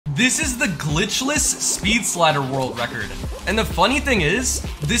This is the glitchless speed slider world record. And the funny thing is,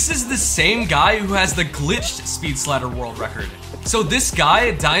 this is the same guy who has the glitched speed slider world record. So this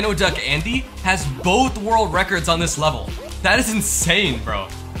guy, Dino Duck Andy, has both world records on this level. That is insane, bro.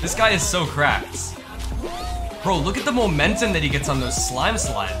 This guy is so cracked. Bro, look at the momentum that he gets on those slime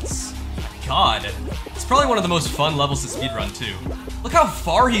slides. God. It's probably one of the most fun levels to speedrun, too. Look how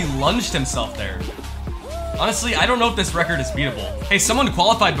far he lunged himself there. Honestly, I don't know if this record is beatable. Hey, someone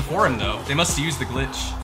qualified before him, though. They must have used the glitch.